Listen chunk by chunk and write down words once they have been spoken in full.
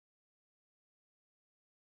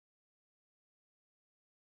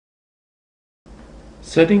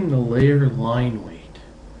Setting the layer line weight.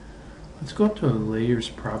 Let's go up to the Layers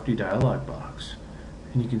Property dialog box,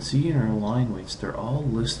 and you can see in our line weights they're all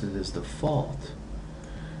listed as default.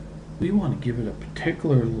 We want to give it a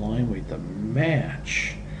particular line weight to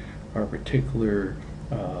match our particular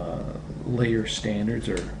layer standards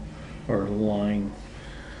or line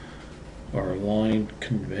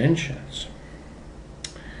conventions.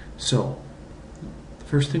 So the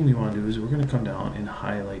first thing we want to do is we're going to come down and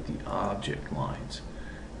highlight the object lines.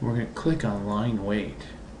 We're going to click on line weight,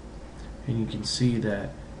 and you can see that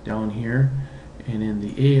down here and in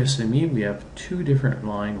the ASME we have two different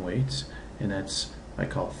line weights, and that's I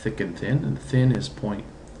call thick and thin, and thin is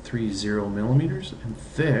 0.30 millimeters and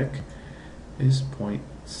thick is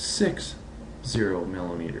 0.60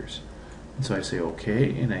 millimeters. And so I say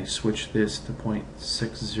OK, and I switch this to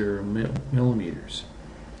 0.60 millimeters.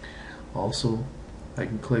 Also, I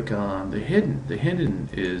can click on the hidden. The hidden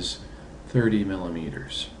is 30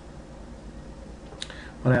 millimeters.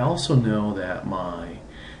 But I also know that my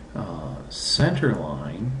center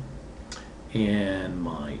line and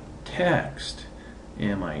my text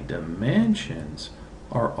and my dimensions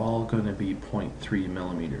are all going to be 0.3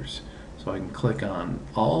 millimeters. So I can click on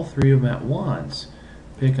all three of them at once,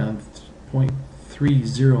 pick on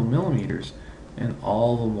 0.30 millimeters, and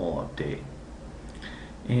all of them will update.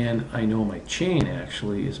 And I know my chain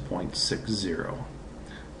actually is 0.60.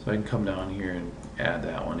 So I can come down here and add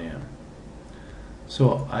that one in.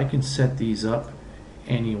 So I can set these up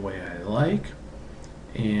any way I like,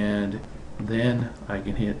 and then I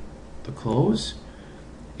can hit the close,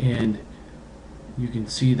 and you can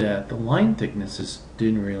see that the line thicknesses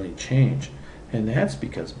didn't really change, and that's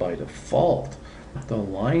because by default the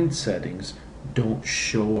line settings don't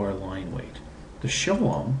show our line weight. To show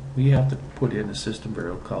them, we have to put in a system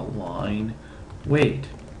variable called line weight,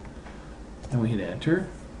 and we hit enter,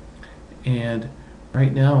 and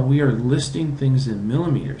right now we are listing things in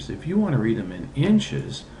millimeters. If you want to read them in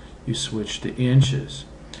inches, you switch to inches.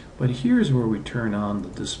 But here's where we turn on the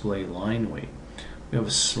display line weight. We have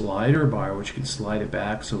a slider bar which can slide it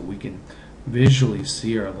back so we can visually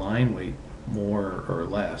see our line weight more or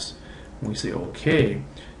less. When we say OK,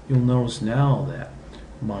 you'll notice now that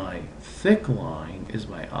my thick line is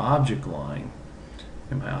my object line,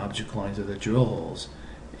 and my object lines are the drill holes,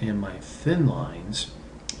 and my thin lines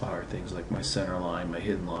are things like my center line, my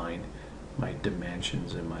hidden line, my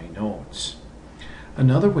dimensions, and my notes.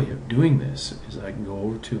 Another way of doing this is I can go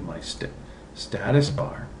over to my status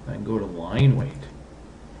bar, I can go to line weight,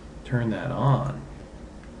 turn that on,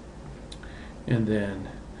 and then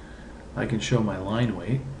I can show my line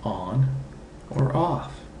weight on or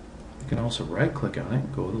off. I can also right click on it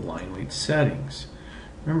and go to line weight settings.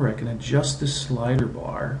 Remember, I can adjust this slider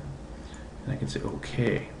bar, and I can say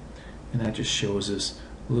OK, and that just shows us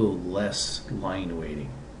a little less line weighting.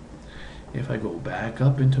 If I go back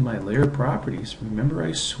up into my layer properties, remember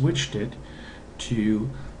I switched it to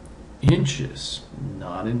inches,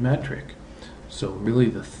 not in metric. So really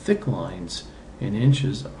the thick lines in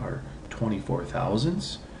inches are 24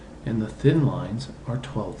 thousandths, and the thin lines are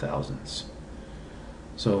 12 thousandths.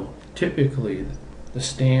 So typically the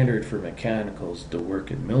standard for mechanical is to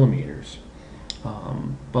work in millimeters,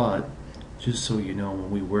 but just so you know, when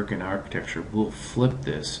we work in architecture, we'll flip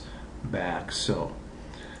this back so.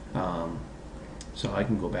 So I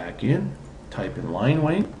can go back in, type in line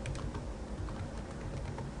weight,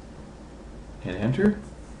 hit enter.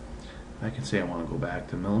 I can say I want to go back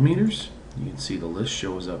to millimeters. You can see the list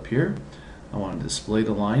shows up here. I want to display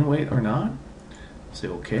the line weight or not. Say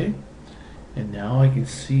OK. And now I can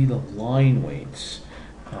see the line weights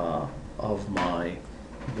of my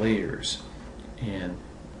layers. And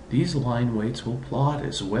these line weights will plot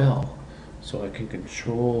as well. So I can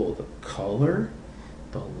control the color,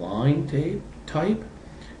 the line type,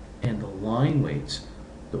 and the line weights.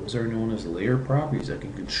 Those are known as layer properties. I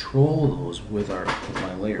can control those with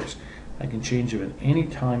my layers. I can change them at any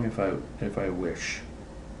time if I wish.